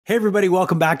Hey, everybody.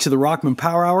 Welcome back to the Rockman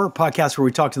Power Hour, podcast where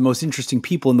we talk to the most interesting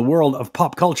people in the world of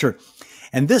pop culture.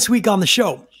 And this week on the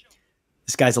show,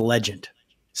 this guy's a legend.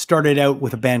 Started out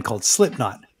with a band called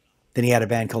Slipknot. Then he had a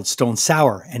band called Stone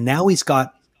Sour. And now he's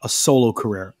got a solo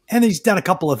career. And he's done a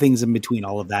couple of things in between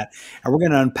all of that. And we're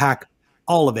going to unpack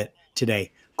all of it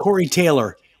today. Corey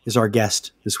Taylor is our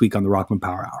guest this week on the Rockman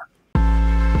Power Hour.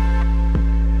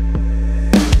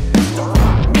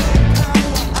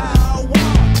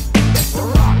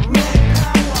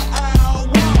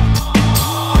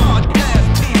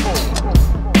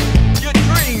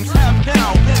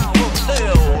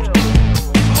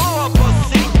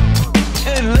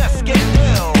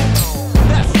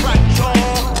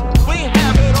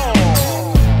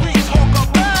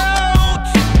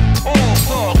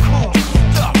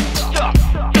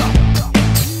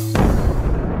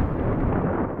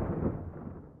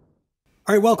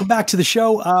 All right, welcome back to the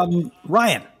show.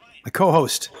 Ryan, my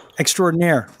co-host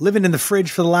extraordinaire, living in the fridge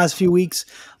for the last few weeks,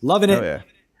 loving it.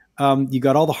 Oh, yeah. You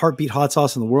got all the heartbeat hot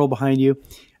sauce in the world behind you.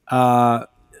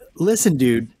 Listen,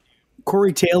 dude,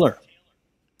 Corey Taylor,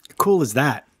 cool as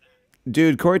that.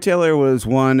 Dude, Corey Taylor was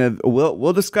one of,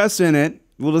 we'll discuss in it,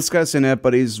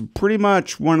 but he's pretty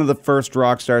much one of the first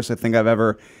rock stars I think I've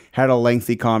ever had a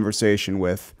lengthy conversation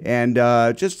with. And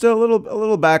just a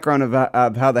little background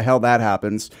of how the hell that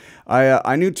happens.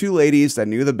 I knew two ladies that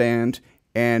knew the band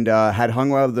and had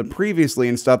hung out with them previously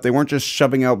and stuff. They weren't just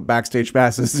shoving out backstage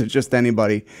passes to just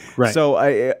anybody. Right. So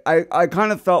I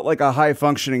kind of felt like a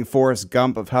high-functioning Forrest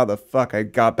Gump of how the fuck I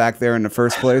got back there in the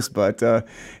first place. But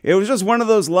it was just one of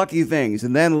those lucky things.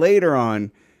 And then later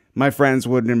on, my friends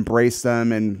would embrace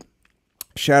them, and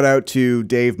shout out to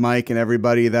Dave, Mike, and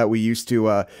everybody that we used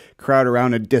to crowd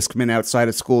around a Discman outside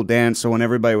of school dance. So when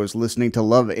everybody was listening to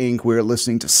Love Inc., we were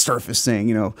listening to Surfacing,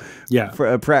 you know. Yeah.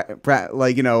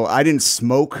 Like, you know, I didn't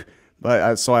smoke,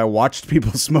 but so I watched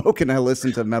people smoke and I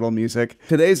listened to metal music.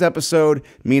 Today's episode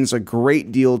means a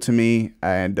great deal to me,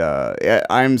 and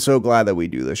I'm so glad that we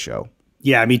do this show.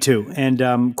 Yeah, me too.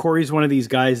 And Corey's one of these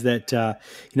guys that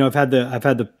I've had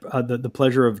the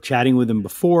pleasure of chatting with him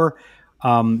before.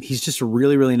 He's just a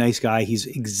really, really nice guy. He's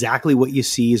exactly what you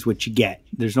see is what you get.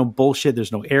 There's no bullshit.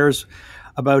 There's no airs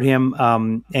about him.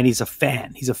 And he's a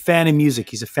fan. He's a fan of music.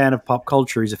 He's a fan of pop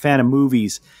culture. He's a fan of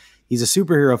movies. He's a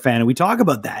superhero fan. And we talk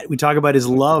about that. We talk about his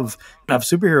love of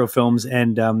superhero films.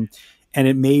 And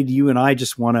it made you and I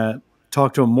just want to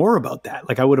talk to him more about that.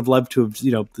 Like I would have loved to have,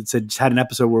 had an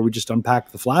episode where we just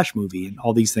unpacked the Flash movie and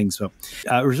all these things. So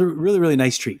it was a really, really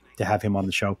nice treat to have him on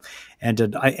the show.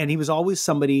 And he was always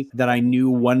somebody that I knew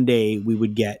one day we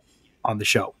would get on the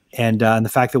show. And the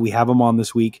fact that we have him on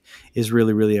this week is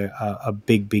really, really a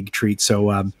big, big treat.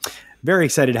 So very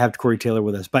excited to have Corey Taylor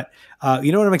with us. But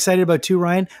you know what I'm excited about too,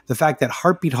 Ryan? The fact that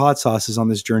Heartbeat Hot Sauce is on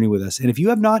this journey with us. And if you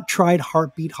have not tried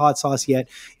Heartbeat Hot Sauce yet,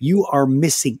 you are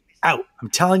missing out. I'm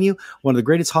telling you, one of the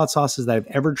greatest hot sauces that I've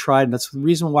ever tried. And that's the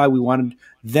reason why we wanted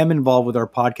them involved with our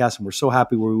podcast. And we're so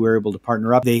happy we were able to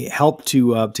partner up. They help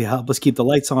to help us keep the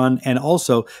lights on. And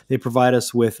also they provide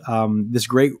us with this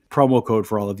great promo code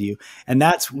for all of you. And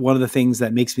that's one of the things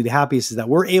that makes me the happiest is that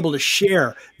we're able to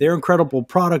share their incredible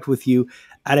product with you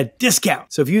at a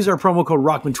discount. So if you use our promo code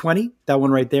Rockman20, that one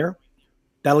right there,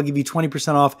 that'll give you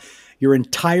 20% off your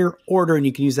entire order, and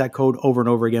you can use that code over and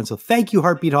over again. So thank you,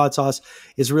 Heartbeat Hot Sauce.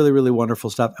 It's really, really wonderful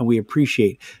stuff, and we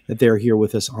appreciate that they're here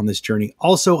with us on this journey.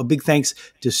 Also, a big thanks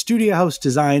to Studio House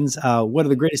Designs, one of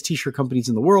the greatest t-shirt companies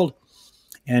in the world,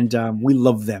 and we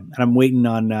love them. And I'm waiting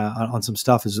on some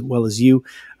stuff as well as you.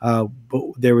 But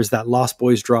there was that Lost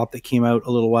Boys drop that came out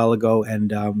a little while ago,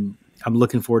 and I'm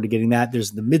looking forward to getting that. There's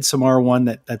the Midsommar one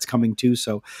that's coming too.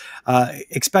 So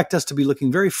expect us to be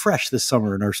looking very fresh this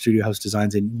summer in our Studio House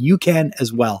Designs. And you can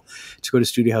as well. Just go to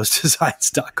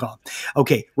studiohousedesigns.com.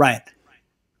 Okay, Ryan,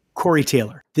 Corey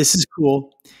Taylor. This is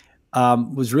cool.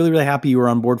 Was really, really happy you were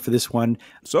on board for this one.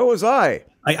 So was I.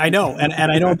 I know. And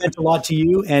I know it meant a lot to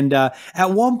you. And at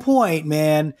one point,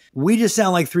 man, we just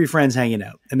sound like three friends hanging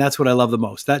out. And that's what I love the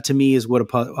most. That to me is what a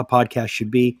podcast should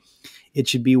be. It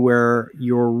should be where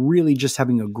you're really just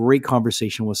having a great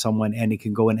conversation with someone and it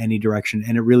can go in any direction.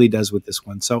 And it really does with this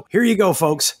one. So here you go,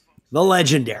 folks. The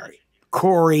legendary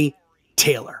Corey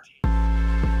Taylor.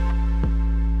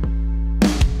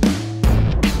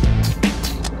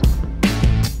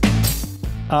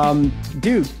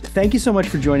 Dude, thank you so much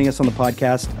for joining us on the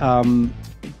podcast.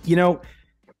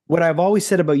 What I've always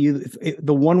said about you,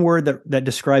 the one word that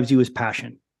describes you is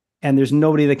passion. And there's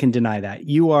nobody that can deny that.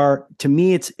 You are, to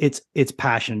me, it's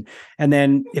passion. And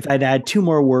then if I'd add two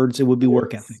more words, it would be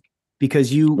work ethic,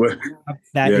 because you have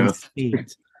that in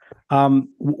spades.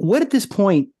 What at this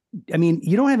point I mean,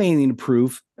 you don't have anything to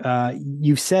prove.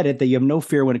 You've said it that you have no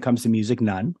fear when it comes to music,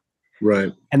 none.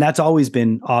 Right. And that's always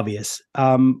been obvious.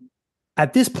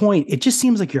 At this point, it just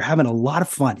seems like you're having a lot of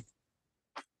fun.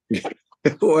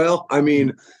 Well, I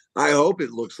mean, I hope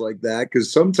it looks like that,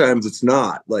 because sometimes it's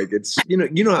not. Like, it's, you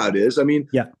know how it is. I mean,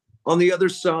 Yeah. On the other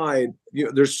side,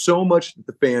 there's so much that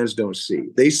the fans don't see.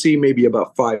 They see maybe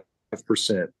about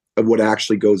 5% of what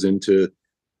actually goes into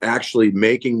actually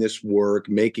making this work,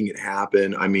 making it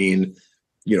happen. I mean,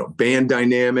 band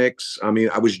dynamics. I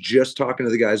mean, I was just talking to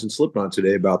the guys in Slipknot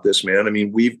today about this, man. I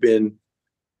mean, we've been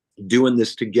doing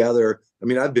this together. I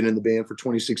mean, I've been in the band for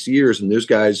 26 years, and those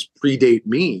guys predate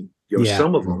me,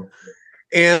 some of them.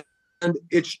 And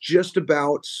it's just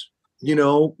about,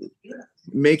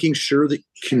 making sure that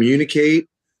you communicate,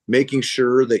 making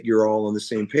sure that you're all on the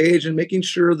same page, and making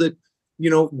sure that,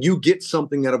 you get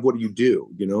something out of what you do,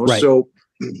 Right. So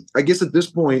I guess at this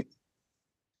point,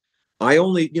 I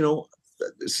only,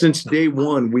 since day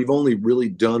one, we've only really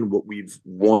done what we've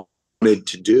wanted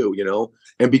to do,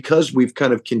 and because we've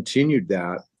kind of continued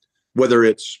that, whether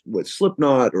it's with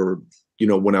Slipknot or,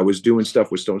 when I was doing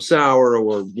stuff with Stone Sour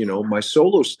or, my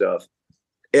solo stuff,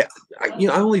 I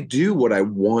only do what I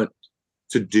want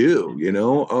to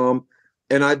do,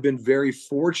 and I've been very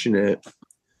fortunate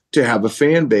to have a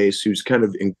fan base who's kind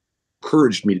of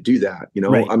encouraged me to do that.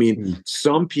 Right. I mean,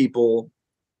 some people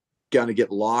kind of get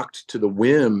locked to the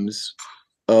whims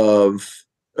of,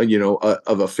 of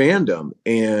a fandom,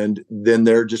 and then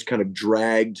they're just kind of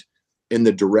dragged in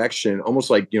the direction, almost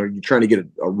like, you're trying to get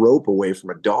a rope away from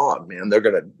a dog, man. They're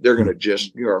gonna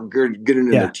just, get it in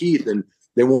their teeth, and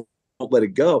they won't let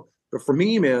it go. But for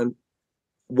me, man,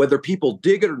 whether people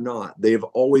dig it or not, they've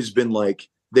always been like,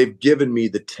 they've given me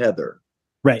the tether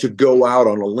to go out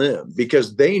on a limb,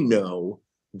 because they know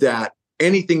that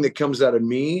anything that comes out of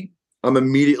me, I'm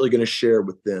immediately going to share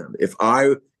with them. If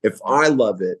I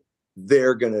love it,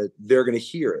 they're going to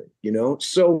hear it,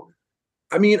 So,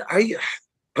 I mean,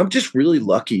 I'm just really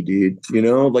lucky, dude.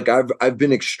 Like I've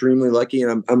been extremely lucky,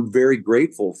 and I'm very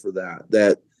grateful for that,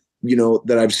 that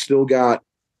I've still got,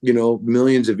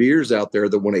 millions of ears out there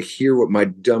that want to hear what my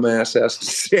dumbass has to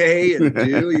say and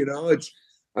do.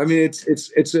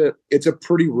 It's a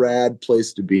pretty rad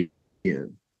place to be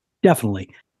in. Definitely.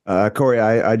 Corey,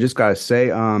 I just gotta say,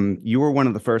 you were one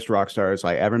of the first rock stars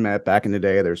I ever met back in the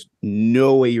day. There's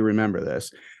no way you remember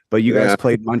this, but you guys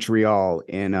played Montreal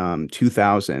in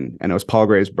 2000, and it was Paul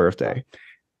Gray's birthday.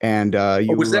 And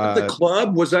was that at the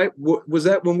club? Was that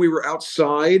when we were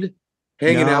outside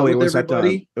hanging out with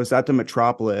everybody? It was at the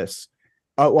Metropolis.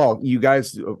 Oh, well, you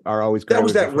guys are always great. That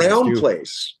was that round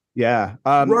place. Yeah.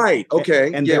 Right.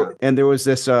 Okay. And there was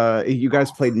this. You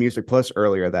guys played Music Plus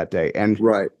earlier that day, and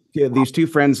these two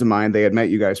friends of mine, they had met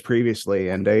you guys previously,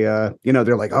 and they,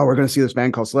 they're like, "Oh, we're going to see this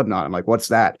band called Slipknot." I'm like, "What's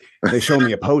that?" They show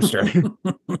me a poster,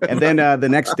 and then the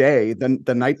next day,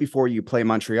 the night before you play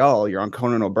Montreal, you're on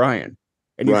Conan O'Brien,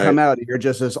 and you come out, and you're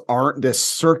just this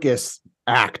circus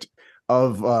act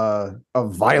of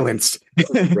violence,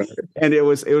 and it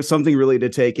was something really to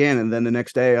take in. And then the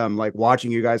next day, I'm like watching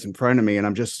you guys in front of me, and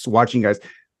I'm just watching you guys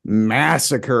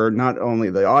massacre not only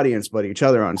the audience but each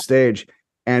other on stage.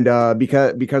 And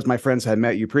because my friends had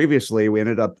met you previously, we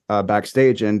ended up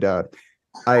backstage, and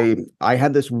I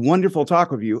had this wonderful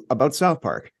talk with you about South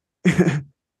Park,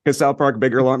 because South Park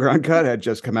Bigger, Longer, Uncut had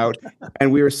just come out,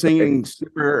 and we were singing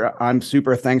I'm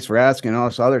super thanks for asking, and all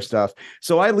this other stuff.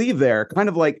 So I leave there kind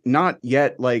of like not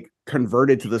yet like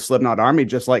converted to the Slipknot army,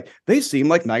 just like they seem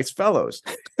like nice fellows.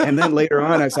 And then later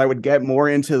on, as I would get more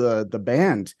into the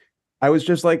band, I was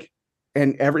just like,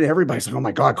 and everybody's like, "Oh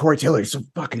my God, Corey Taylor is so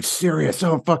fucking serious."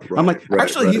 So fuck. I'm like,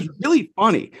 actually, he's really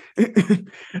funny.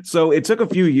 So it took a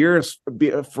few years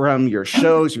from your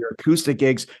shows, your acoustic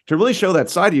gigs, to really show that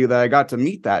side of you that I got to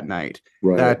meet that night.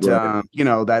 That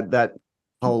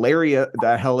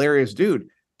hilarious dude.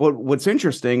 But what's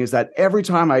interesting is that every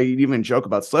time I even joke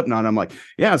about Slipknot, I'm like,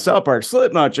 "Yeah, South Park,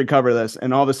 Slipknot should cover this,"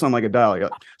 and all of a sudden, like a dial, you're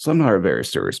like, Slipknot are a very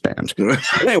serious band.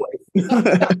 Anyway.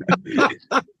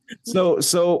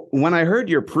 So when I heard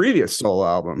your previous solo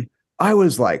album, I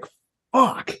was like,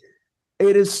 fuck,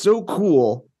 it is so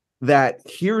cool that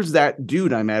here's that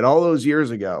dude I met all those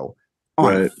years ago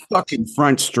on fucking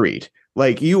Front Street.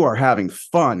 Like, you are having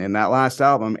fun in that last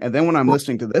album. And then when I'm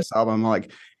listening to this album, I'm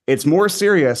like, it's more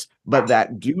serious, but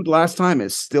that dude last time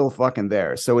is still fucking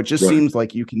there. So it just seems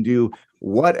like you can do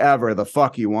whatever the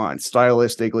fuck you want,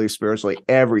 stylistically, spiritually,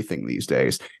 everything these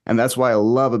days. And that's why I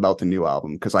love about the new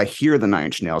album, because I hear the Nine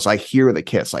Inch Nails, I hear the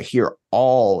Kiss, I hear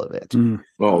all of it.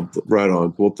 Oh, right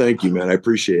on. Well, thank you, man. I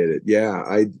appreciate it. Yeah.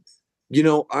 I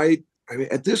mean,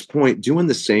 at this point, doing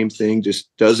the same thing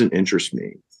just doesn't interest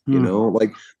me.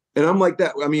 Like And I'm like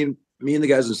that. I mean, me and the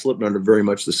guys in Slipknot are very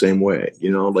much the same way.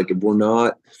 You know, like if we're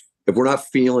not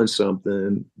feeling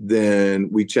something, then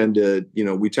we tend to,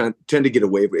 tend to get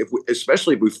away.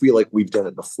 Especially if we feel like we've done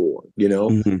it before, you know.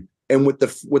 Mm-hmm. And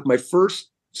with my first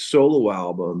solo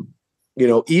album,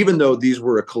 even though these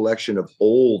were a collection of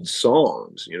old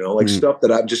songs, like stuff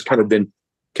that I've just kind of been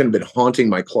haunting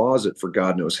my closet for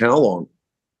God knows how long,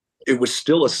 it was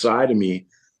still a side of me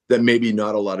that maybe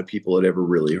not a lot of people had ever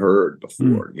really heard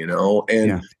before,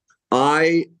 and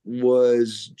I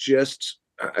was just,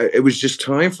 it was just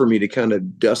time for me to kind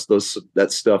of dust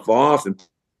that stuff off and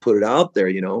put it out there,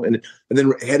 and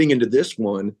then heading into this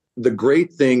one, the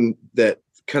great thing that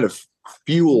kind of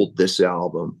fueled this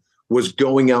album was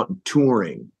going out and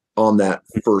touring on that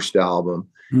first album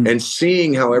and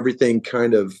seeing how everything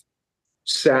kind of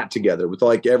sat together with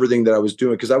like everything that I was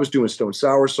doing. Cause I was doing Stone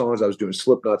Sour songs. I was doing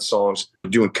Slipknot songs,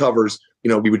 doing covers,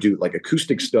 we would do like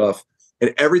acoustic stuff,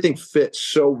 and everything fit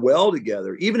so well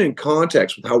together, even in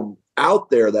context with how out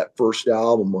there that first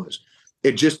album was.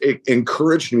 It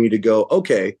encouraged me to go,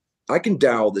 okay, I can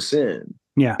dial this in.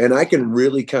 Yeah. And I can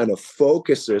really kind of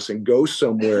focus this and go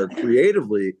somewhere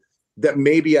creatively that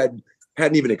maybe I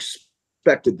hadn't even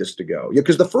expected this to go. Yeah,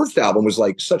 because the first album was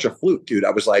like such a fluke, dude.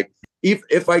 I was like,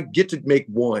 if I get to make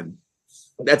one,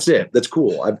 that's it. That's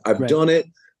cool. I've done it.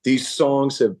 These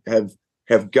songs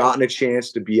have gotten a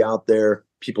chance to be out there.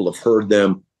 People have heard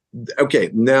them. Okay,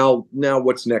 now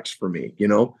what's next for me?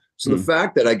 So the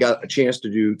fact that I got a chance to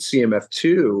do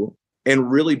CMF2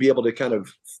 and really be able to kind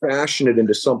of fashion it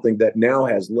into something that now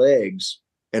has legs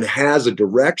and has a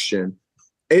direction,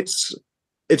 it's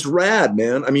rad,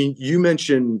 man. I mean, you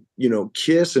mentioned,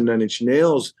 Kiss and Nine Inch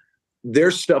Nails.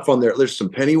 There's stuff on there. There's some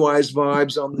Pennywise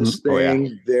vibes on this thing.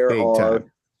 Yeah. There Big are,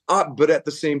 but at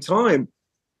the same time,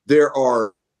 there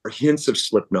are hints of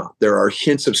Slipknot. There are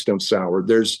hints of Stone Sour.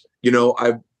 There's,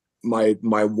 my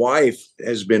wife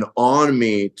has been on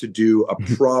me to do a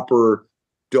proper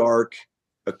dark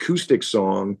acoustic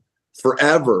song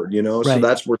forever, So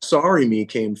that's where Sorry Me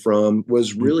came from,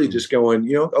 was really just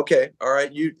going, okay, all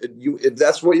right, you if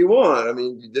that's what you want, I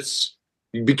mean,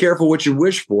 be careful what you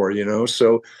wish for,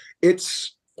 So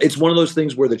it's one of those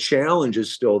things where the challenge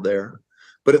is still there,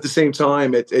 but at the same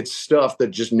time, it's stuff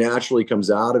that just naturally comes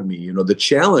out of me. The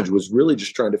challenge was really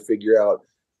just trying to figure out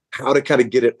how to kind of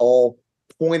get it all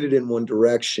pointed in one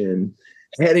direction,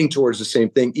 heading towards the same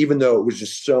thing, even though it was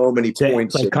just so many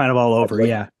points, like kind of all over. Like,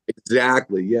 yeah,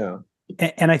 exactly. Yeah.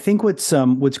 And I think what's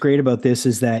great about this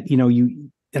is that,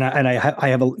 I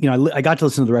have I got to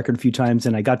listen to the record a few times,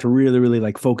 and I got to really, really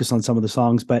like focus on some of the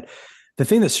songs. But the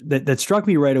thing that struck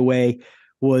me right away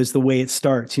was the way it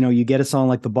starts. You get a song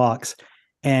like The Box,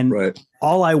 and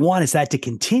all I want is that to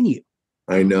continue.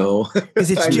 I know.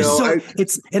 Because it's just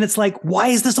it's like, why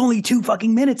is this only 2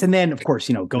 fucking minutes? And then of course,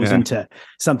 it goes into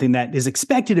something that is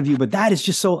expected of you, but that is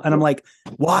just so, and I'm like,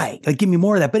 why? Like, give me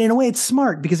more of that. But in a way it's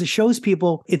smart, because it shows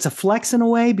people it's a flex in a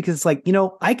way, because it's like,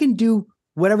 I can do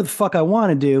whatever the fuck I want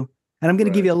to do. And I'm going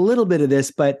to give you a little bit of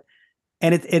this,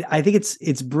 and I think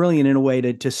it's brilliant in a way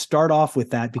to start off with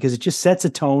that, because it just sets a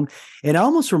tone. It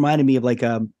almost reminded me of like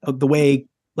the way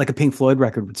like a Pink Floyd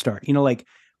record would start, like,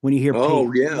 when you hear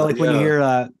when you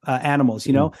hear Animals,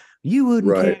 you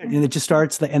wouldn't care, and it just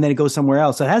starts and then it goes somewhere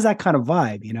else. So it has that kind of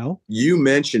vibe, You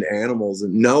mentioned Animals,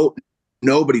 and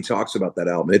nobody talks about that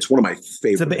album. It's one of my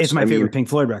favorites. It's my favorite Pink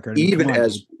Floyd record. Even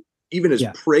as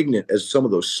pregnant as some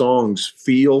of those songs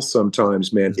feel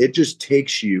sometimes, man, it just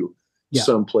takes you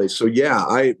someplace. So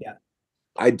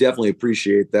I definitely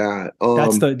appreciate that.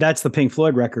 That's the Pink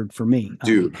Floyd record for me,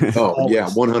 dude.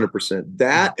 100%.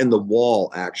 That and The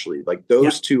Wall, actually, like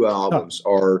those two albums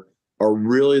are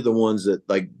really the ones that,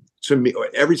 like, to me,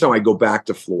 every time I go back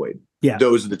to Floyd,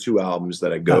 those are the 2 albums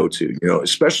that I go to.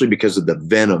 Especially because of the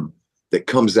venom that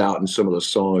comes out in some of those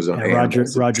songs on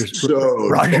Animals.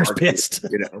 Roger's pissed,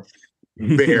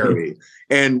 very.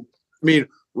 And I mean,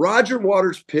 Roger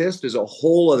Waters pissed is a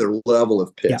whole other level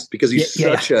of pissed, because he's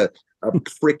such a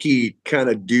pricky kind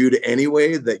of dude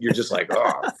anyway, that you're just like,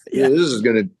 this is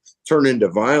going to turn into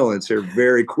violence here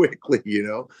very quickly,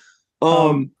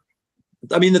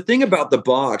 I mean, the thing about The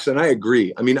Box, and I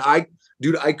agree. I mean, I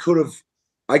could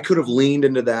have leaned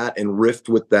into that and riffed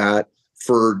with that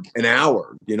for an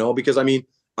hour, because I mean,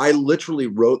 I literally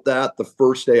wrote that the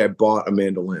first day I bought a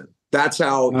mandolin. That's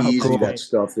how easy that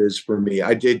stuff is for me.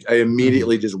 I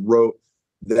immediately just wrote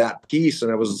that piece,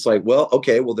 and I was just like, well,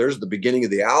 okay, well, there's the beginning of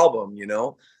the album,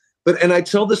 But, and I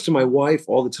tell this to my wife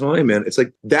all the time, man, it's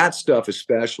like that stuff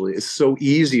especially is so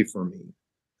easy for me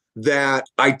that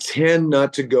I tend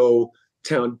not to go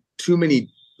down too many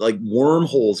like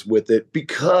wormholes with it,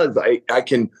 because I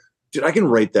can dude, I can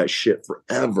write that shit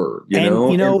forever, you And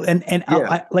know? you know, and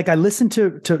yeah, I listened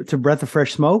to Breath of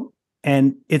Fresh Smoke,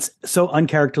 and it's so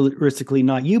uncharacteristically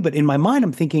not you, but in my mind,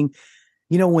 I'm thinking,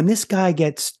 you know, when this guy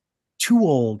gets too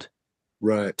old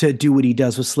right, to do what he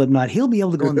does with Slipknot, he'll be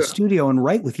able to go in the studio and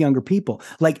write with younger people.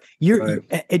 Like right.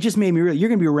 it just made me real. You're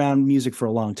going to be around music for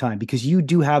a long time because you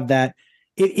do have that.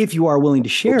 If you are willing to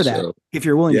share Hope that, so. if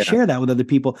you're willing to Yeah, share that with other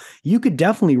people, you could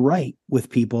definitely write with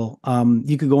people.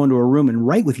 You could go into a room and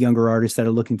write with younger artists that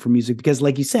are looking for music because,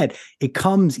 like you said, it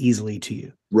comes easily to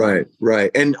you. right,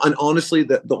 right. And honestly,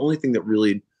 the only thing that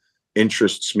really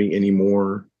interests me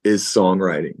anymore is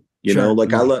songwriting. You know, Sure.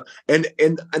 like I love, and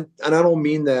I don't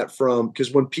mean that from,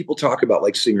 because when people talk about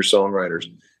like singer songwriters,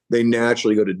 they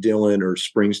naturally go to Dylan or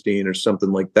Springsteen or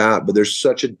something like that. But there's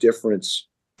such a difference.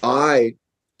 I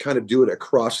kind of do it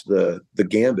across the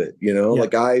gambit. You know, Yeah.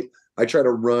 like I try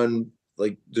to run,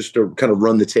 like, just to kind of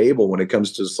run the table when it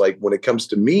comes to, like, when it comes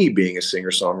to me being a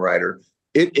singer songwriter.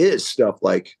 It is stuff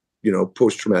like, you know,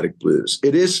 post-traumatic blues.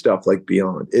 It is stuff like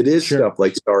Beyond. It is Sure. stuff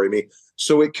like Sorry Me.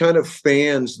 So it kind of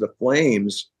fans the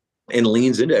flames and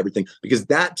leans into everything, because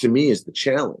that to me is the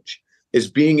challenge, is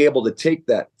being able to take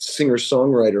that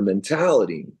singer-songwriter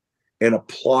mentality and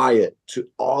apply it to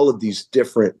all of these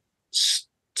different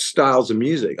styles of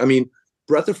music. I mean,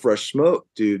 Breath of Fresh Smoke,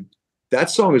 dude, that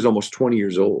song is almost 20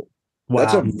 years old.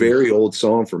 That's a Wow. very old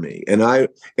song for me. And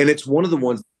it's one of the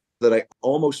ones that I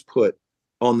almost put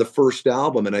on the first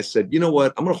album. And I said, you know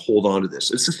what? I'm going to hold on to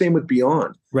this. It's the same with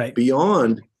Beyond. Right.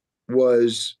 Beyond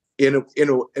was in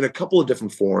a couple of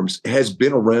different forms, has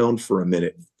been around for a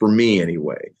minute, for me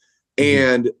anyway.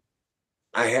 Mm-hmm. And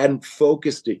I hadn't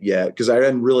focused it yet because I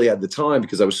hadn't really had the time,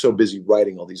 because I was so busy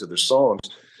writing all these other songs.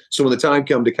 So when the time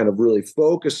came to kind of really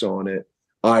focus on it,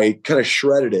 I kind of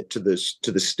shredded it to the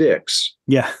sticks.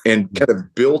 Yeah. And kind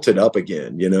of built it up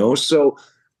again, you know? So,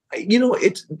 you know,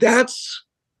 that's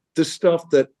the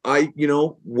stuff that I, you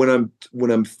know, when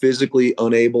I'm physically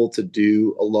unable to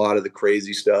do a lot of the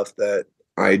crazy stuff that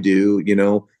I do, you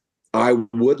know, I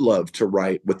would love to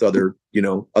write with other, you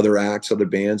know, other acts, other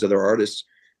bands, other artists,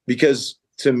 because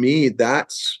to me,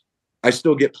 I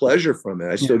still get pleasure from it.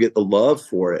 I still get the love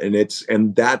for it.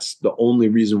 And that's the only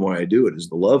reason why I do it, is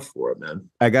the love for it, man.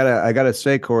 I gotta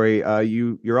say, Corey,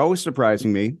 you're always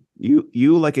surprising me.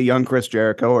 You like a young Chris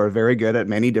Jericho are very good at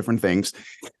many different things.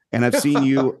 And I've seen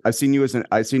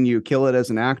you kill it as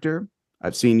an actor.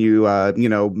 I've seen you,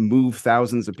 move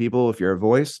thousands of people with your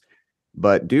voice.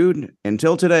 But dude,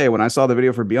 until today, when I saw the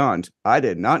video for Beyond, I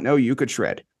did not know you could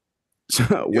shred.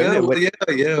 So Yeah.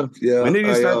 when did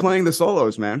you start playing the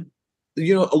solos, man?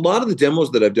 You know, a lot of the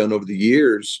demos that I've done over the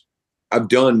years, I've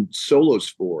done solos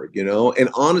for, you know, and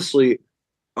honestly,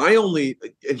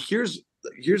 and here's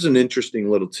an interesting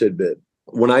little tidbit.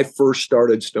 When I first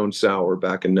started Stone Sour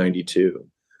back in 92,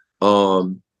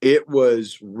 it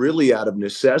was really out of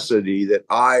necessity that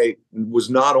I was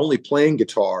not only playing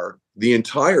guitar the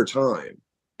entire time,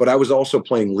 but I was also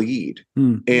playing lead.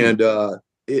 Mm-hmm. And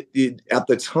at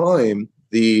the time,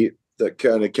 the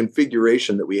kind of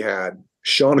configuration that we had,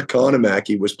 Sean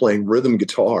Economaki was playing rhythm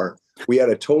guitar. We had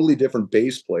a totally different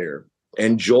bass player,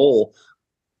 and Joel,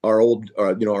 our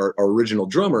original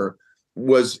drummer,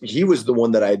 was the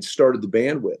one that I had started the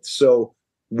band with. So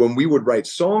when we would write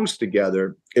songs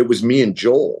together, it was me and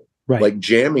Joel, right, like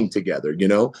jamming together, you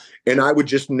know, and I would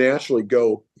just naturally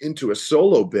go into a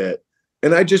solo bit.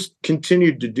 And I just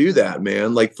continued to do that,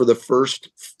 man, like for the first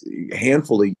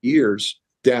handful of years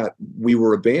that we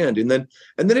were a band. And then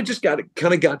it just got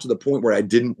to the point where I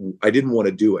didn't want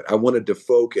to do it. I wanted to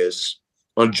focus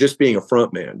on just being a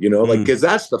front man, you know, like, because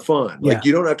that's the fun. Yeah. Like,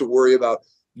 you don't have to worry about,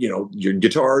 you know, your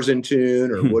guitar's in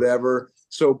tune or whatever.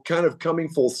 So kind of coming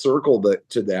full circle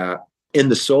to that in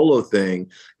the solo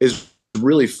thing is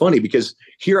really funny, because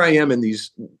here I am in these,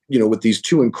 you know, with these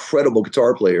two incredible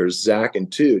guitar players, Zach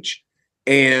and Tooch,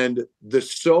 and the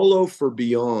solo for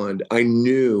Beyond, I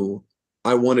knew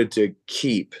I wanted to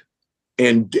keep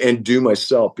and do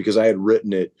myself, because I had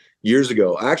written it years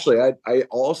ago. Actually, I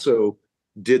also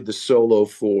did the solo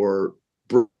for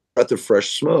Breath of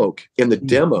Fresh Smoke in the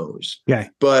demos. Okay.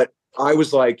 But I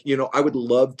was like, you know, I would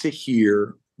love to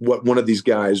hear what one of these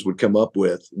guys would come up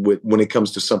with when it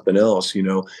comes to something else, you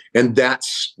know. And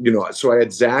that's, you know, so I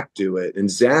had Zach do it, and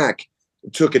Zach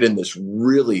took it in this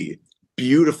really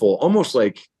beautiful, almost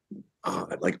like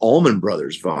Allman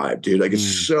Brothers vibe, dude. Like,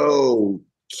 it's so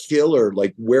killer.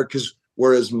 Like,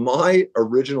 whereas my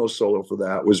original solo for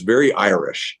that was very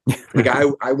Irish. Like,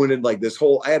 I went in like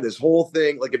I had this whole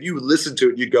thing. Like, if you listen to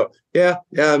it, you'd go, yeah,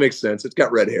 that makes sense. It's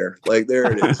got red hair. Like,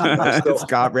 there it is. You know? So it's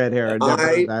got red hair. I never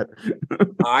heard that.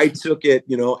 I took it,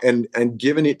 you know, and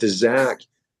giving it to Zach,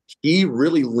 he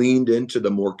really leaned into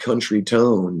the more country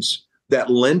tones that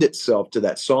lend itself to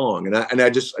that song. And I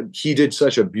just, he did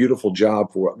such a beautiful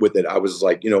job with it. I was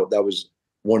like, that was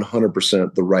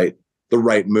 100% the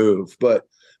right move. But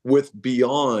with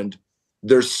Beyond,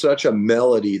 there's such a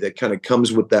melody that kind of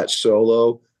comes with that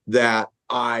solo that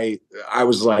I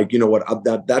was like, you know what,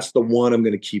 that's the one I'm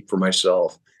going to keep for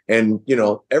myself. And,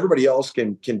 everybody else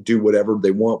can do whatever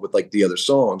they want with like the other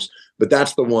songs, but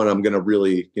that's the one I'm going to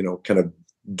really, kind of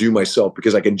do myself,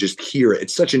 because I can just hear it.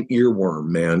 It's such an earworm,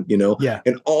 man, Yeah.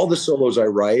 And all the solos I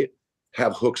write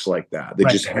have hooks like that. They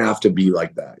just have to be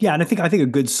like that. Yeah. And I think a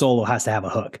good solo has to have a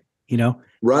hook,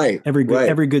 Right. Every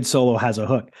good solo has a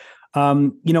hook.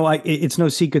 It's no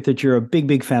secret that you're a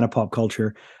big fan of pop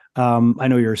culture. I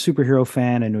know you're a superhero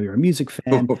fan. I know you're a music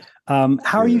fan.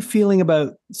 How are you feeling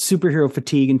about superhero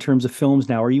fatigue in terms of films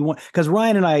now? Because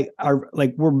Ryan and I are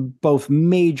like, we're both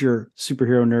major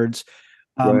superhero nerds.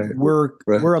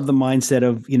 We're of the mindset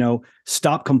of,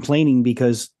 stop complaining,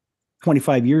 because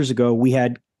 25 years ago we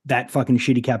had that fucking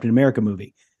shitty Captain America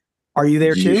movie. Are you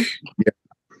there too? Yeah.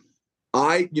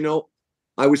 I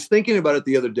was thinking about it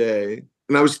the other day,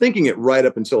 and I was thinking it right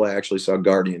up until I actually saw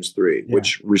Guardians 3,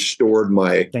 which restored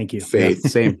my faith. Yeah,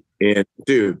 same. And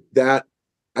dude, that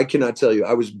I cannot tell you,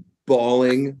 I was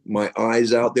bawling my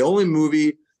eyes out. The only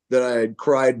movie that I had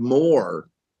cried more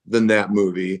than that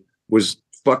movie was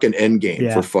fucking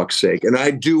Endgame, for fuck's sake. And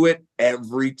I do it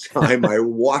every time I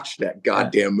watch that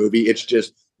goddamn movie. It's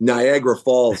just Niagara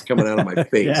Falls coming out of my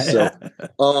face.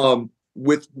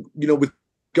 With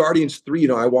Guardians 3,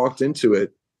 I walked into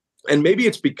it, and maybe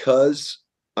it's because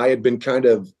I had been kind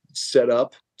of set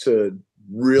up to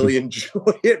really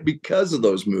enjoy it because of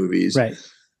those movies. Right.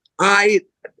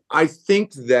 I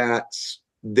think that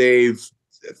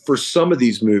for some of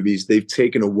these movies, they've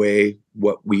taken away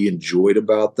what we enjoyed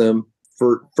about them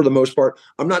for the most part.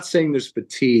 I'm not saying there's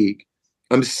fatigue.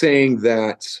 I'm saying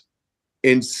that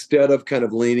instead of kind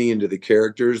of leaning into the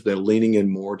characters, they're leaning in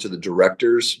more to the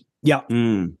directors. Yeah.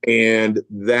 And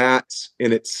that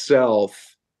in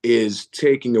itself is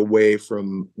taking away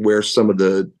from where some of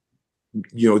the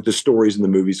stories in the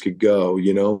movies could go,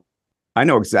 I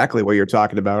know exactly what you're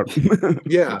talking about.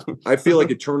 Yeah. I feel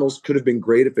like Eternals could have been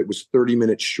great if it was 30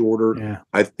 minutes shorter. Yeah.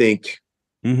 I think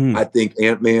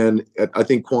Ant-Man, I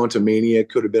think Quantumania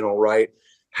could have been all right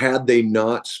had they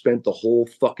not spent the whole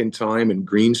fucking time in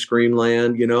green screen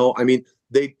land. I mean,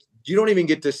 you don't even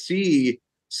get to see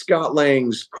Scott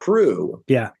Lang's crew.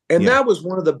 Yeah. And that was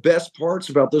one of the best parts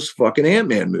about those fucking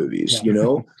Ant-Man movies,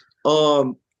 so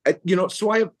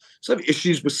I have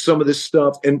issues with some of this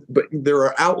stuff, but there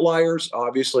are outliers.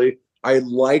 Obviously, I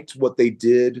liked what they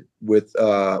did with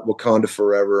Wakanda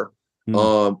Forever.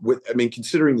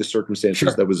 Considering the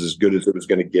circumstances, that was as good as it was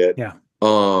going to get. Yeah.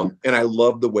 And I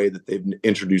love the way that they've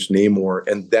introduced Namor,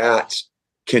 and that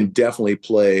can definitely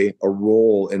play a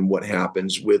role in what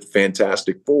happens with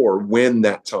Fantastic Four when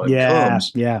that time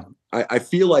comes. Yeah. I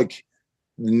feel like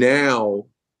now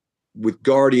with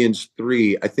Guardians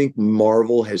 3, I think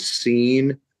Marvel has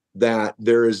seen that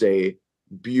there is a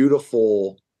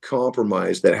beautiful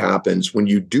compromise that happens when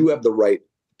you do have the right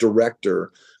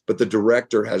director, but the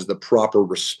director has the proper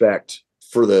respect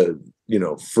for the,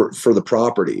 for the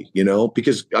property,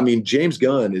 because James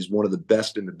Gunn is one of the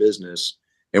best in the business,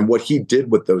 and what he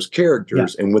did with those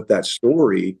characters and with that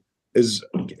story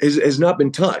has not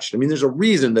been touched. There's a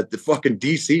reason that the fucking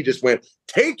DC just went,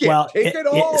 take it all. We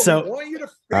want you to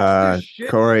fix this shit.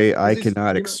 Corey, I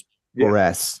cannot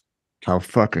express how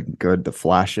fucking good the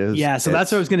Flash is. Yeah, so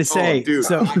that's what I was going to say. Dude,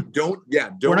 so don't.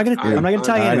 I'm not going to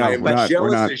tell you anything. I'm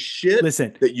jealous as shit.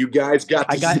 Listen, that you guys got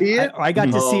to see it. I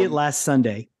got to see it last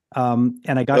Sunday, and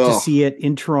I got to see it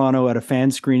in Toronto at a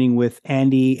fan screening with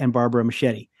Andy and Barbara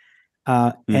Machete.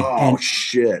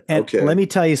 Shit! And okay, let me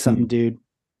tell you something, dude.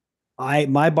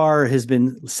 My bar has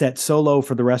been set so low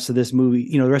for the rest of this movie,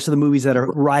 the rest of the movies that are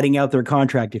riding out their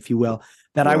contract, if you will,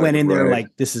 that I went in there like,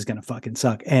 this is going to fucking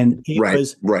suck. And it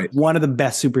was one of the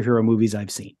best superhero movies I've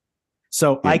seen.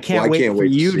 So I can't wait for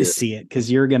you to see it,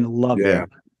 because you're going to love it.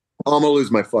 I'm going to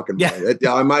lose my fucking mind.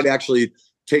 I might actually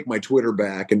take my Twitter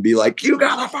back and be like, you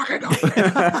got to fucking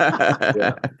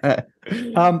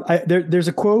go. There's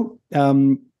a quote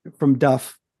from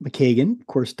Duff McKagan. Of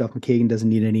course, Duff McKagan doesn't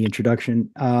need any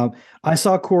introduction. I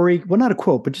saw Corey, well, not a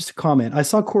quote, but just a comment. I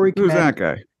saw Corey Who's that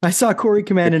guy? I saw Corey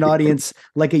command an audience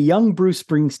like a young Bruce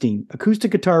Springsteen, acoustic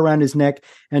guitar around his neck,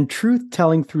 and truth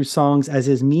telling through songs as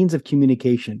his means of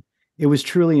communication. It was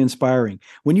truly inspiring.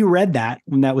 When you read that,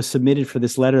 when that was submitted for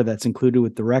this letter that's included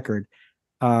with the record,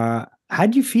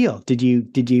 how'd you feel? Were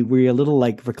you a little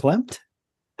like verklempt?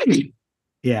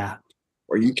 Yeah.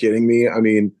 Are you kidding me?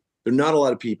 There are not a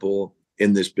lot of people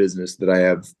in this business that I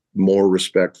have more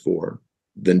respect for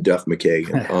than Duff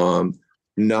McKagan.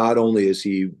 Not only is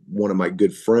he one of my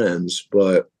good friends,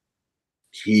 but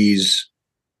he's,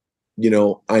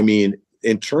 I mean,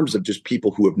 in terms of just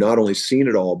people who have not only seen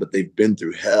it all, but they've been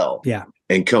through hell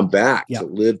and come back to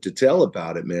live to tell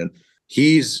about it, man.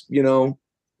 He's,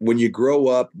 when you grow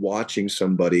up watching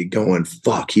somebody going,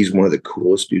 fuck, he's one of the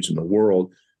coolest dudes in the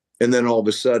world. And then all of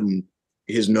a sudden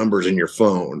his number's in your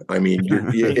phone. I mean,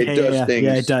 it does things.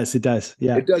 Yeah, it does. It does.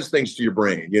 Yeah. It does things to your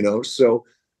brain, So,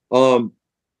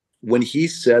 when he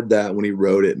said that, when he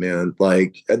wrote it, man,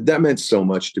 like that meant so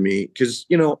much to me. Cause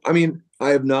I mean, I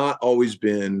have not always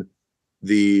been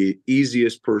the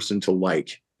easiest person to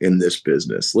like in this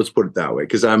business. Let's put it that way.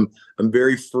 Cause I'm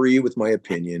very free with my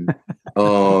opinion.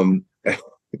 Putting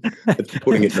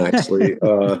it nicely.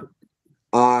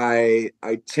 I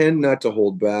tend not to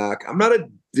hold back. I'm not a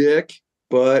dick,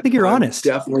 but I think you're honest.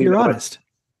 Definitely you're honest.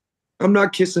 I'm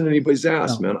not kissing anybody's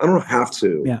ass, man. I don't have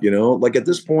to, like at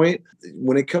this point,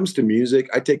 when it comes to music,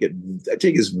 I take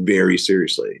this very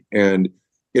seriously. And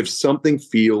if something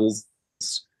feels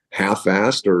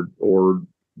half-assed or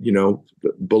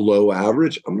below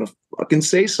average, I'm going to fucking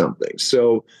say something.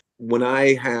 So when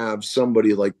I have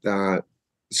somebody like that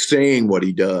saying what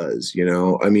he does,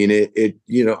 I mean,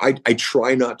 I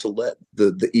try not to let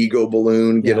the ego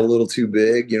balloon get a little too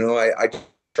big. I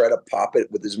try to pop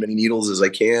it with as many needles as I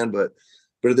can, but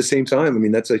at the same time, I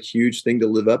mean, that's a huge thing to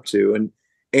live up to.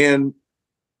 And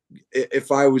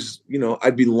if I was,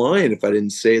 I'd be lying if I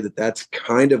didn't say that that's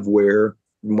kind of where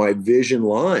my vision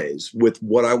lies with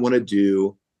what I want to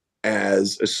do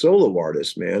as a solo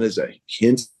artist, man, is a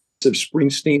hint of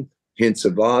Springsteen, hints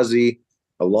of Ozzy,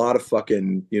 a lot of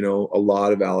fucking, a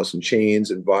lot of Alice in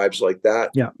Chains and vibes like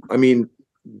that. Yeah. I mean,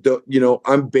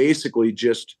 I'm basically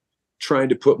just trying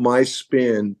to put my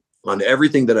spin on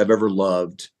everything that I've ever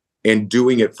loved and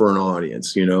doing it for an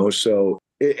audience, so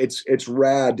it's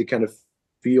rad to kind of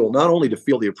feel, not only to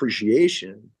feel the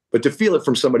appreciation, but to feel it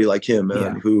from somebody like him,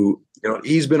 man, who,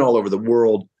 he's been all over the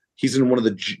world. He's in one of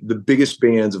the biggest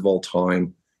bands of all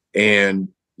time. And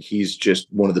he's just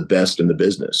one of the best in the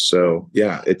business. So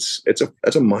yeah, it's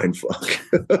a mind fuck.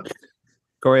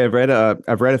 Corey, I've read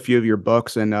a few of your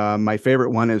books, and my favorite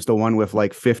one is the one with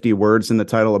like 50 words in the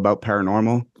title about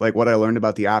paranormal, like what I learned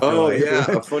about the afterlife. Oh yeah,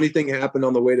 a funny thing happened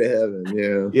on the way to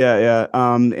heaven. Yeah.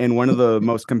 And one of the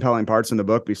most compelling parts in the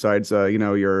book, besides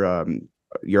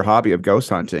your hobby of ghost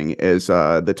hunting, is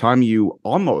the time you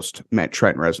almost met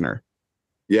Trent Reznor.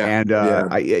 Yeah, and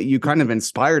you kind of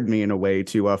inspired me in a way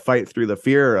to fight through the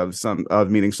fear of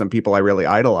meeting some people I really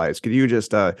idolize. Could you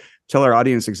just tell our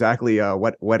audience exactly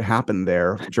what happened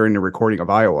there during the recording of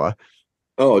Iowa?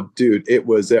 Oh, dude, it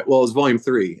was volume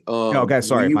 3. Okay,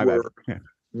 sorry, my bad. Yeah.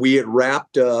 We had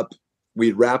wrapped up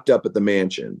at the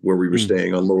mansion where we were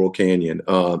staying on Laurel Canyon.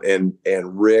 And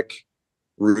Rick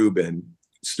Rubin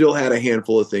still had a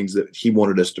handful of things that he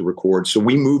wanted us to record. So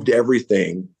we moved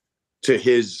everything to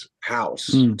his house,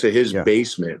 to his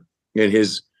basement, and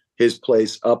his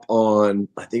place up on,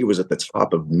 I think it was at the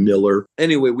top of Miller.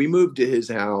 Anyway, we moved to his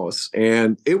house,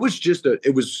 and it was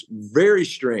it was very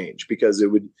strange because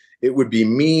it would be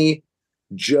me,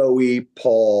 Joey,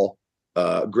 Paul,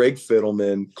 Greg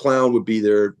Fiddleman, Clown would be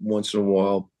there once in a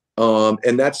while.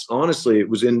 And that's honestly, it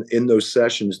was in those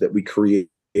sessions that we created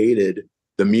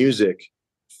the music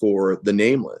for The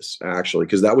Nameless, actually,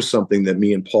 because that was something that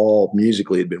me and Paul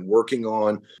musically had been working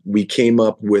on. We came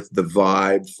up with the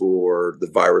vibe for The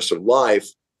Virus of Life.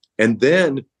 And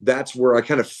then that's where I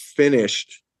kind of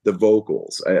finished the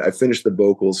vocals. I finished the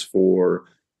vocals for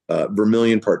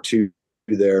Vermilion Part 2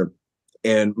 there.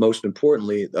 And most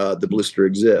importantly, The Blister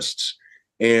Exists.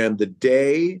 And the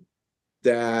day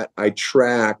that I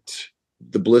tracked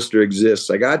The Blister Exists,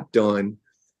 I got done,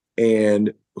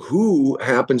 and who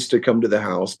happens to come to the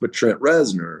house but Trent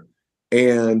Reznor.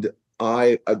 And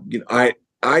I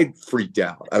freaked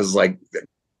out. I was like,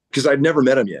 because I'd never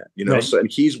met him yet, Right. So, and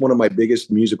he's one of my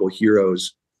biggest musical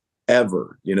heroes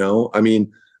ever. I mean,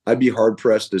 I'd be hard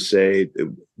pressed to say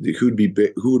who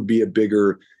would be a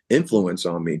bigger influence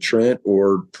on me, Trent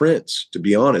or Prince, to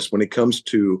be honest, when it comes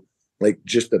to like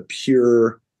just a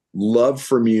pure love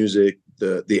for music,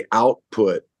 the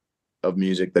output of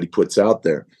music that he puts out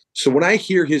there. So when I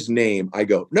hear his name, I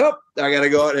go, nope, I got to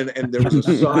go out. And there was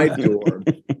a side door.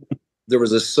 There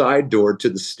was a side door to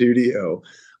the studio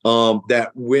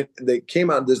that came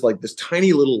out this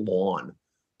tiny little lawn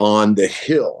on the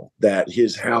hill that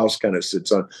his house kind of sits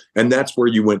on. And that's where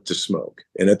you went to smoke.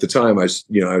 And at the time I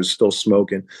was still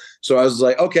smoking. So I was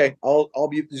like, okay, I'll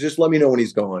be, just let me know when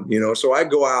he's gone, So I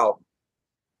go out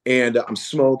and I'm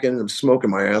smoking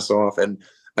my ass off. And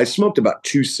I smoked about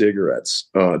 2 cigarettes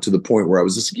to the point where I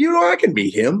was just, I can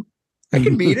meet him. I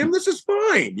can meet him. This is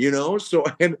fine, So,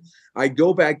 and I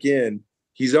go back in.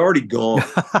 He's already gone.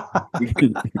 We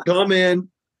come in,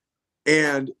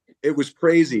 and it was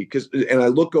crazy and I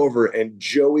look over, and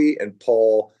Joey and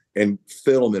Paul and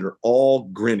Fiddleman are all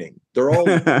grinning. They're all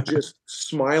just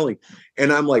smiling.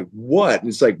 And I'm like, what? And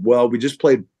it's like, well, we just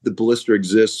played The Blister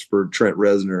Exists for Trent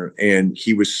Reznor. And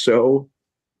he was so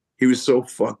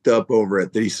fucked up over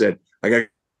it that he said, I got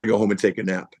to go home and take a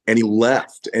nap. And he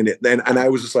left. And I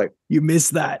was just like, you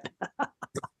missed that.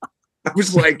 I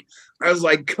was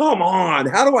like, come on,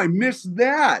 how do I miss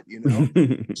that?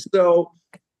 So,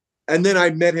 and then I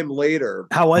met him later.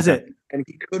 How was it? And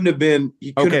he couldn't have been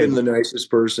the nicest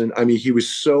person. I mean, he was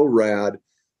so rad.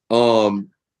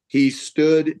 He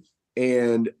stood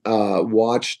and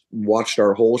watched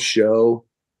our whole show,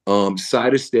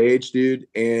 side of stage, dude.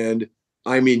 And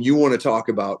I mean, you want to talk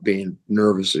about being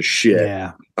nervous as shit.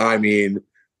 Yeah. I mean,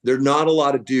 there are not a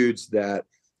lot of dudes that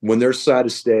when they're side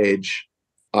of stage,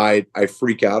 I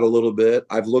freak out a little bit.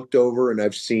 I've looked over and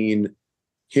I've seen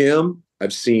him.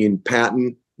 I've seen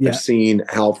Patton. Yeah. I've seen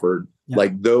Halford. Yeah.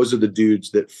 Like, those are the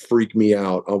dudes that freak me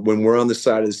out when we're on the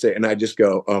side of the stage, and I just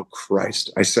go, "Oh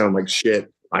Christ, I sound like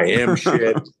shit. I am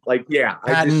shit." Like, yeah,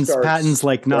 Patton's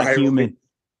like not human.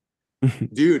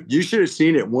 Dude, you should have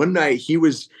seen it. One night he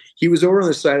was over on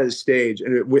the side of the stage,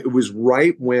 and it was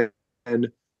right when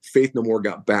Faith No More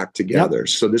got back together. Yep.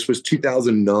 So this was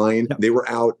 2009. Yep. They were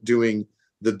out doing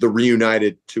the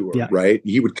Reunited tour, right?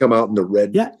 He would come out in the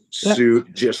red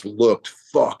suit, just looked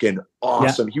fucking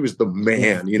awesome. He was the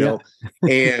man,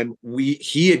 and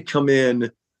he had come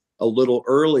in a little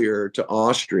earlier to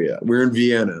Austria. We're in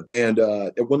Vienna, and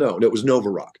it was Nova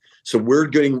Rock. So we're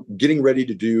getting ready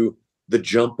to do the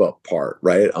jump up part,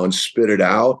 right, on Spit It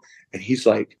Out. And he's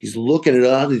looking at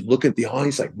us, he's looking at the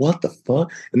audience, like, what the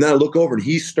fuck? And then I look over, and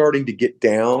he's starting to get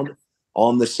down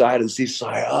on the side of the seat,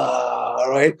 like,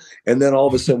 right. And then all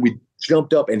of a sudden we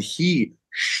jumped up, and he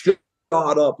shot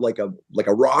up like a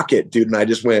rocket, dude. And I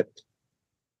just went,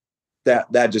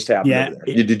 that just happened. Yeah. Over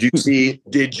there. Did you see?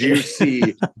 Did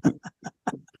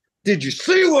you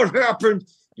see what happened?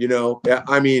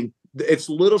 I mean, it's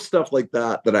little stuff like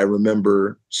that I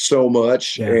remember so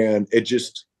much. Yeah. And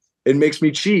it makes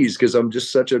me cheese because I'm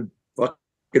just such a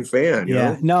fucking fan. You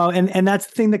know? No. And that's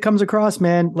the thing that comes across,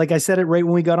 man. Like I said it right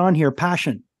when we got on here,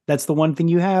 passion. That's the one thing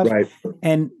you have. Right.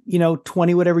 And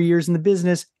 20 whatever years in the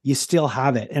business, you still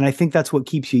have it. And I think that's what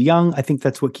keeps you young. I think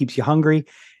that's what keeps you hungry.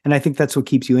 And I think that's what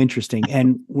keeps you interesting.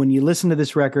 And when you listen to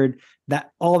this record,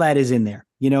 that all that is in there.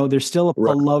 There's still a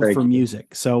love for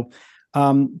music. So,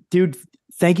 dude,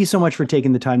 thank you so much for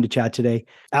taking the time to chat today.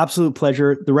 Absolute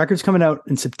pleasure. The record's coming out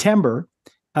in September.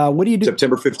 What do you do?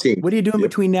 September 15th. What are you doing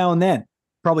between now and then?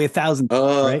 Probably 1,000,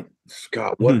 right?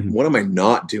 God, what am I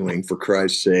not doing, for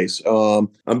Christ's sakes?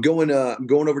 I'm going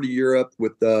over to Europe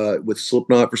with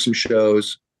Slipknot for some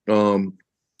shows.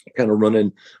 Kind of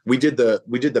running. We did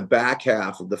the back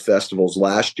half of the festivals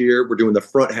last year. We're doing the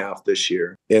front half this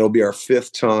year. It'll be our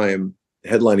 5th time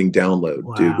headlining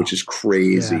Download, dude, which is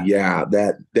crazy. Yeah,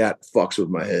 that fucks with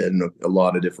my head in a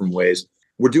lot of different ways.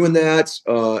 We're doing that,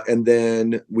 and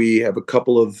then we have a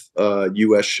couple of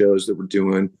U.S. shows that we're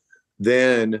doing.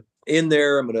 Then in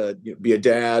there, I'm gonna be a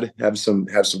dad, have some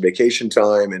vacation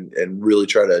time, and really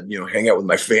try to hang out with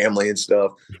my family and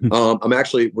stuff.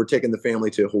 We're taking the family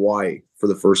to Hawaii for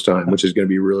the first time, which is going to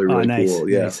be really cool.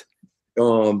 Yeah. Nice.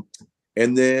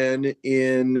 And then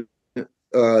in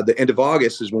the end of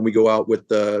August is when we go out with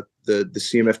the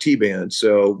CMFT band.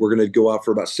 So we're going to go out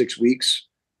for about 6 weeks,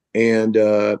 and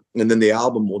then the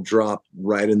album will drop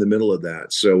right in the middle of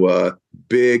that. So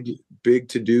big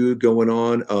to do going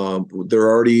on. They're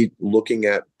already looking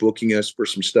at booking us for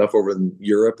some stuff over in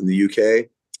Europe and the UK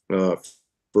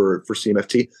for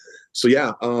CMFT. So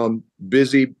yeah,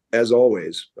 busy as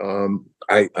always.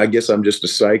 I guess I'm just a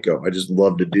psycho. I just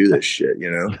love to do this shit,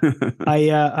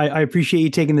 I appreciate you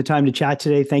taking the time to chat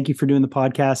today. Thank you for doing the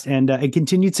podcast, and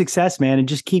continued success, man, and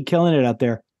just keep killing it out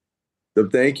there. So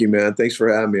thank you, man. Thanks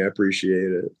for having me. I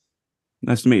appreciate it.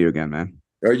 Nice to meet you again, man.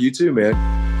 All right, you too, man.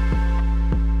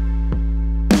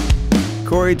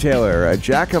 Corey Taylor, a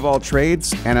jack of all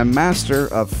trades and a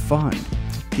master of fun.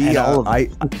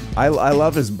 I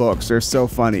love his books. They're so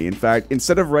funny. In fact,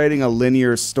 instead of writing a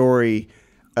linear story,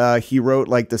 he wrote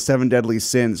like the 7 deadly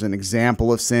sins, an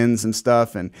example of sins and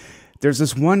stuff. And there's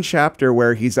this one chapter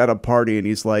where he's at a party and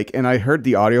he's like, and I heard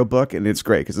the audiobook and it's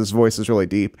great because his voice is really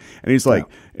deep. And he's like,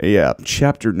 yeah,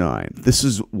 chapter 9. This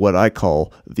is what I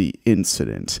call the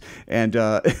incident. And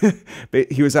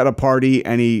he was at a party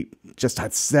and he just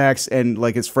had sex, and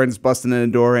like his friends busting in the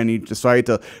door, and he decided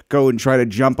to go and try to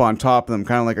jump on top of them,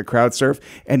 kind of like a crowd surf,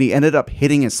 and he ended up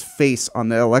hitting his face on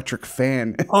the electric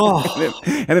fan. Oh.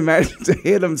 And imagine to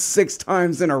hit him 6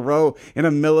 times in a row in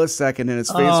a millisecond, and his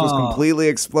face was completely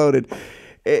exploded.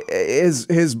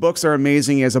 His books are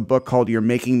amazing. He has a book called "You're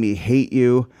Making Me Hate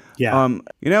You." Yeah.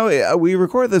 We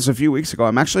recorded this a few weeks ago.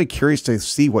 I'm actually curious to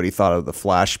see what he thought of The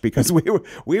Flash, because we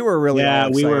were really all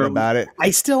excited about it.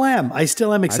 I still am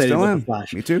excited about The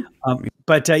Flash. Me too.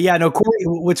 But no, Corey,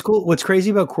 what's crazy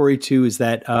about Corey too is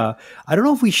that I don't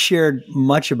know if we shared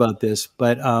much about this,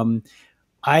 but when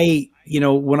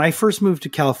I first moved to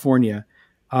California,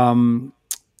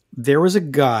 there was a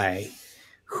guy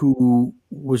who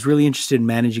was really interested in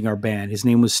managing our band. His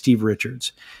name was Steve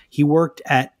Richards. He worked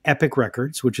at Epic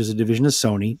Records, which is a division of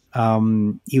Sony.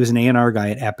 He was an A&R guy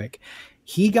at Epic.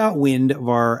 He got wind of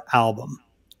our album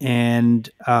and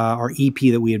our EP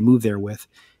that we had moved there with,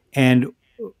 and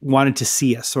wanted to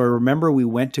see us. So I remember we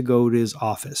went to go to his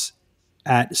office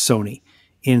at Sony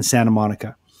in Santa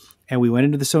Monica. And we went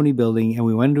into the Sony building, and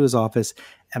we went into his office,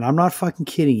 and I'm not fucking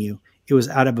kidding you. It was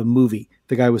out of a movie.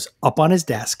 The guy was up on his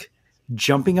desk,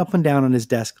 jumping up and down on his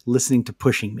desk, listening to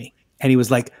Pushing Me. And he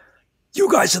was like, "You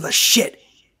guys are the shit.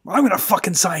 I'm going to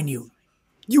fucking sign you.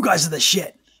 You guys are the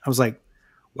shit." I was like,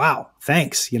 wow,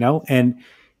 thanks, And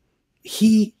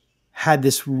he had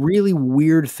this really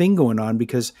weird thing going on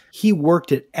because he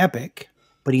worked at Epic,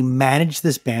 but he managed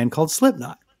this band called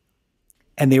Slipknot.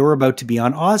 And they were about to be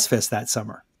on Ozfest that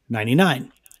summer,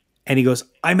 99. And he goes,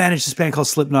 "I managed this band called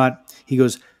Slipknot." He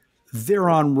goes, "They're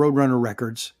on Roadrunner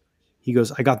Records." He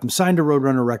goes, "I got them signed to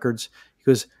Roadrunner Records." He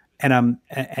goes, and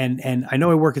I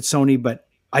know I work at Sony, but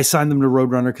I signed them to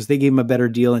Roadrunner because they gave him a better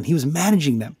deal, and he was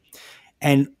managing them.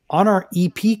 And on our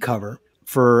EP cover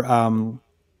for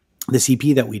this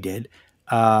EP that we did,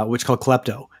 which is called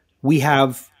Klepto, we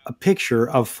have a picture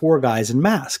of 4 guys in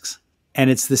masks. And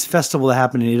it's this festival that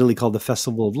happened in Italy called the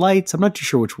Festival of Lights. I'm not too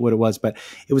sure what it was, but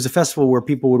it was a festival where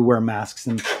people would wear masks,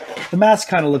 and the masks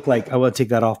kind of looked like, I want to take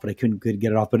that off, but I couldn't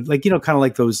get it off. But like, kind of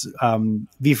like those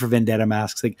V for Vendetta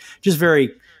masks, like just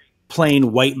very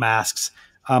plain white masks.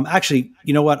 Actually,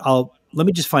 you know what? Let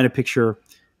me just find a picture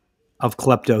of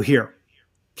Klepto here.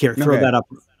 Here, throw that up.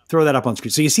 Throw that up on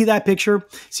screen. So you see that picture?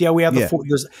 See how we have the 4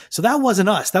 years? So that wasn't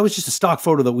us. That was just a stock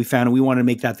photo that we found, and we wanted to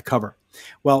make that the cover.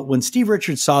 Well, when Steve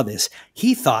Richards saw this,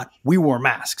 he thought we wore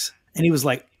masks. And he was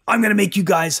like, "I'm going to make you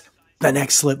guys the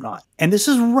next Slipknot." And this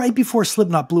is right before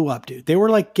Slipknot blew up, dude. They were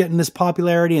like getting this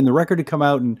popularity, and the record had come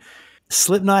out, and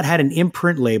Slipknot had an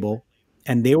imprint label,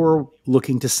 and they were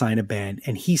looking to sign a band.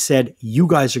 And he said, "You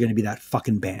guys are going to be that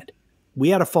fucking band." We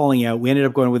had a falling out. We ended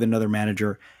up going with another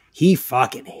manager. He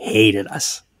fucking hated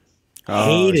us.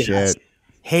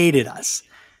 Hated us.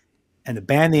 And the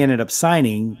band they ended up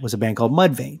signing was a band called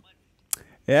Mudvayne.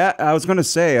 Yeah, I was going to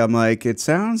say, I'm like, it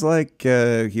sounds like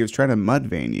he was trying to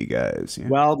Mudvayne you guys. Yeah.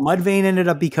 Well, Mudvayne ended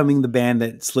up becoming the band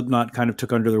that Slipknot kind of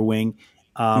took under their wing.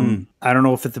 I don't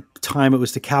know if at the time it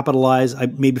was to capitalize,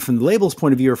 maybe from the label's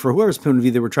point of view or for whoever's point of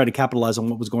view, they were trying to capitalize on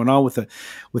what was going on with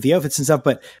the outfits and stuff.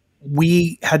 But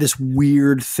we had this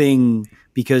weird thing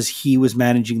because he was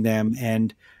managing them,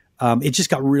 and it just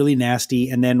got really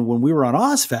nasty. And then when we were on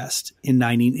Ozfest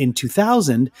in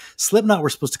 2000, Slipknot were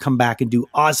supposed to come back and do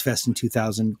Ozfest in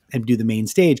 2000 and do the main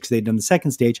stage because they'd done the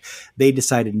second stage. They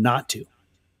decided not to.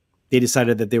 They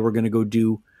decided that they were going to go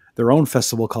do their own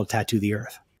festival called Tattoo the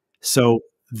Earth. So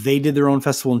they did their own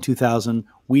festival in 2000.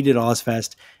 We did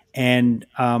Ozfest. And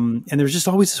there was just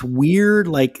always this weird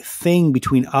like thing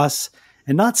between us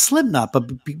and not Slipknot,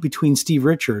 but between Steve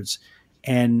Richards.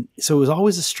 And so it was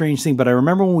always a strange thing. But I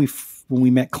remember when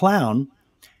we met Clown,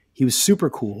 he was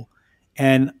super cool.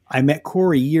 And I met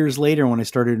Corey years later when I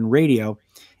started in radio,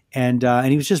 and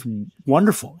he was just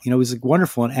wonderful. He was like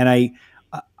wonderful. And I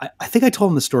think I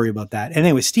told him the story about that. And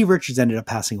anyway, Steve Richards ended up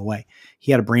passing away.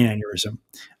 He had a brain aneurysm,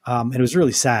 and it was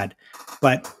really sad.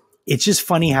 But it's just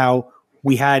funny how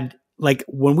we had, like,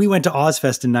 when we went to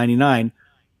Ozfest in '99,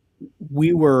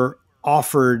 we were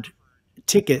offered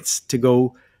tickets to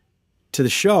go to the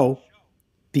show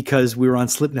because we were on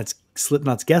Slipknot's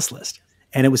guest list.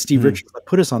 And it was Steve Richards that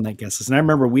put us on that guest list. And I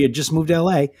remember we had just moved to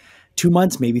LA 2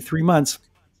 months, maybe 3 months.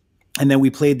 And then we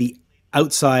played the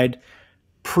outside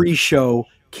pre-show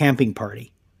camping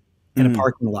party in a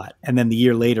parking lot. And then the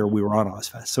year later we were on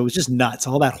Ozfest. So it was just nuts.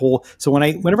 All that whole, so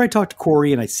whenever I talk to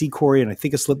Corey and I see Corey and I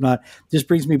think of Slipknot, it just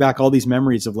brings me back all these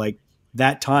memories of like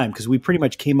that time. Cause we pretty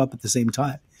much came up at the same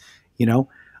time,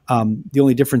 the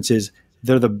only difference is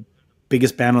they're the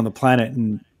biggest band on the planet,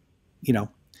 and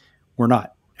we're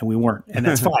not, and we weren't, and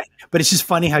that's fine. But it's just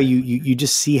funny how you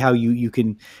just see how you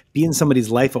can be in somebody's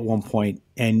life at one point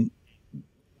and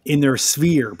in their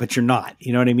sphere, but you're not,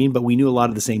 you know what I mean? But we knew a lot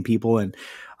of the same people. And,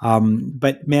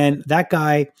 but man, that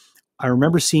guy, I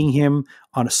remember seeing him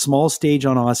on a small stage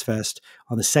on Ozfest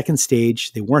on the second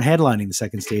stage. They weren't headlining the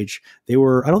second stage. I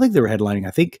don't think they were headlining.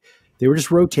 I think they were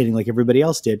just rotating like everybody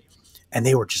else did. And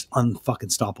they were just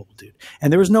unfucking stoppable, dude.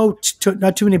 And there was not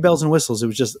too many bells and whistles. It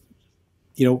was just,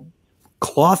 you know,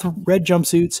 cloth red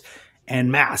jumpsuits and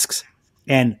masks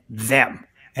and them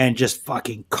and just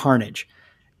fucking carnage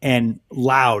and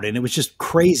loud. And it was just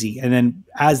crazy. And then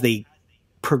as they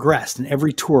progressed and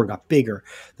every tour got bigger,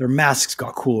 their masks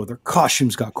got cooler, their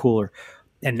costumes got cooler.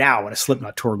 And now when a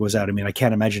Slipknot tour goes out, I mean, I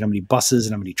can't imagine how many buses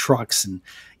and how many trucks, and,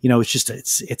 you know, it's just,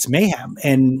 it's mayhem.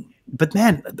 But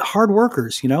man, the hard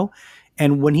workers, you know.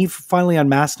 And when he finally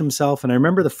unmasked himself, and I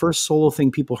remember the first solo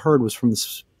thing people heard was from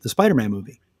the Spider-Man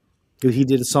movie. He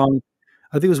did a song.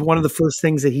 I think it was one of the first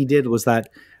things that he did was that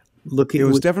look. It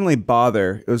was definitely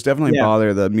Bother. It was definitely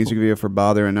Bother, the music video for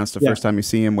Bother, and that's the first time you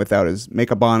see him without his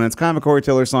makeup on. And it's kind of a Corey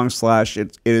Taylor song /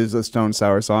 it is a Stone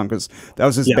Sour song because that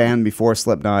was his band before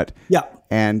Slipknot. Yeah,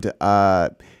 and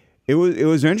it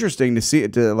was interesting to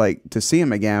see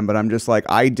him again, but I'm just like,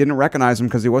 I didn't recognize him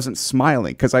because he wasn't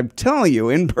smiling. Because I'm telling you,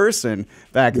 in person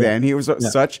back then, he was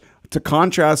such, to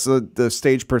contrast the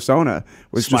stage persona,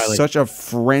 was just such a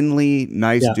friendly,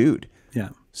 nice dude. Yeah.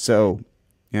 So,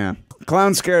 yeah.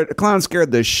 Clown scared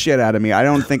the shit out of me. I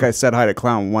don't think I said hi to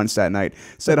Clown once that night.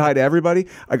 Said hi to everybody.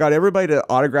 I got everybody to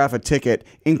autograph a ticket,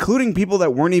 including people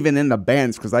that weren't even in the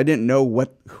bands because I didn't know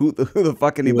who the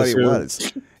fuck anybody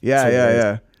was.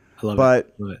 Yeah. Love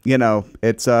it. You know,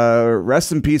 it's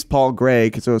rest in peace, Paul Gray,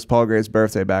 because it was Paul Gray's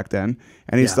birthday back then,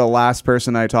 and he's the last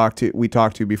person we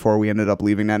talked to before we ended up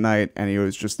leaving that night, and he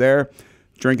was just there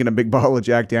drinking a big bottle of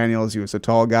Jack Daniels. He was a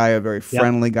tall guy, a very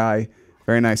friendly guy,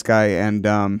 very nice guy, and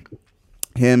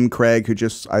him, Craig,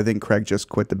 I think Craig just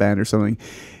quit the band or something.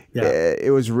 Yeah.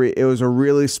 It was a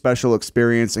really special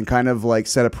experience and kind of like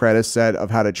set a precedent of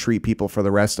how to treat people for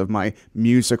the rest of my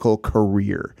musical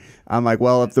career. I'm like,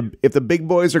 well, if the big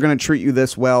boys are going to treat you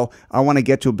this well, I want to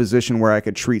get to a position where I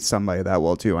could treat somebody that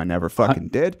well too. I never fucking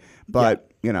did, but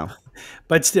you know.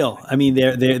 But still, I mean,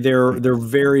 they're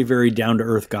very, very down to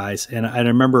earth guys, and I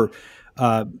remember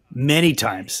many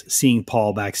times seeing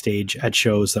Paul backstage at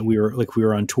shows that we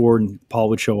were on tour, and Paul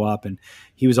would show up, and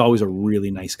he was always a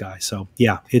really nice guy. So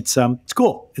yeah, it's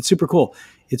cool. It's super cool.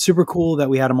 It's super cool that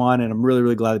we had him on, and I'm really,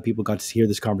 really glad that people got to hear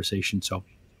this conversation. So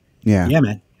yeah,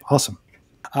 man, awesome.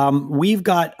 We've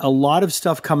got a lot of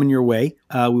stuff coming your way.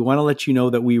 We want to let you know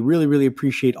that we really, really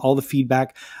appreciate all the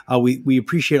feedback. We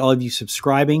appreciate all of you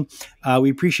subscribing. We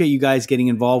appreciate you guys getting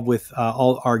involved with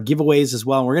all our giveaways as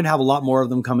well. And we're going to have a lot more of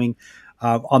them coming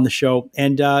on the show.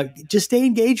 And just stay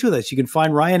engaged with us. You can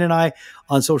find Ryan and I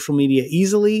on social media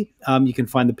easily. You can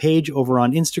find the page over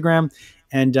on Instagram.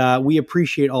 And we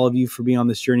appreciate all of you for being on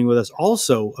this journey with us.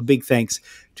 Also, a big thanks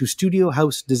to Studio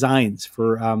House Designs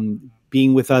for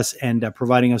being with us and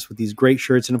providing us with these great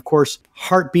shirts. And of course,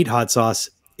 Heartbeat Hot Sauce.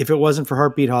 If it wasn't for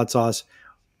Heartbeat Hot Sauce,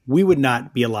 we would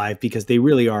not be alive, because they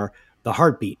really are the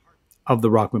heartbeat of the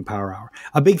Rockman Power Hour.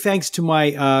 A big thanks to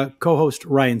my co-host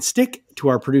Ryan Stick, to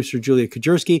our producer Julia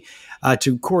Kajerski,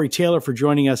 to Corey Taylor for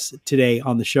joining us today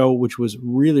on the show, which was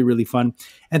really, really fun.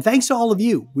 And thanks to all of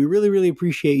you. We really, really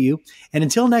appreciate you. And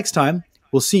until next time,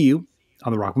 we'll see you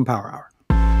on the Rockman Power Hour.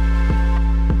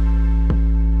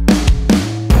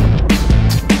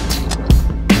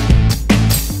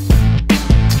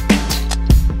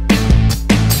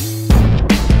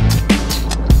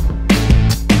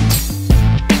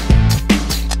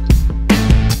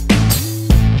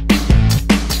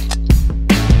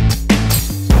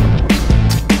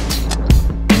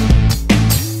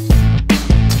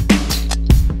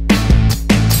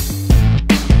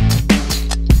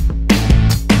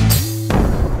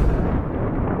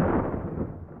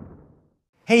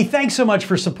 Hey, thanks so much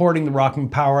for supporting the Rockman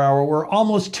Power Hour. We're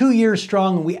almost 2 years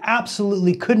strong, and we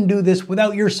absolutely couldn't do this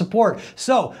without your support.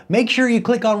 So make sure you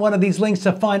click on one of these links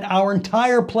to find our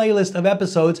entire playlist of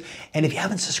episodes. And if you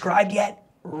haven't subscribed yet,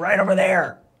 right over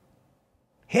there,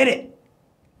 hit it,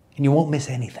 and you won't miss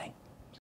anything.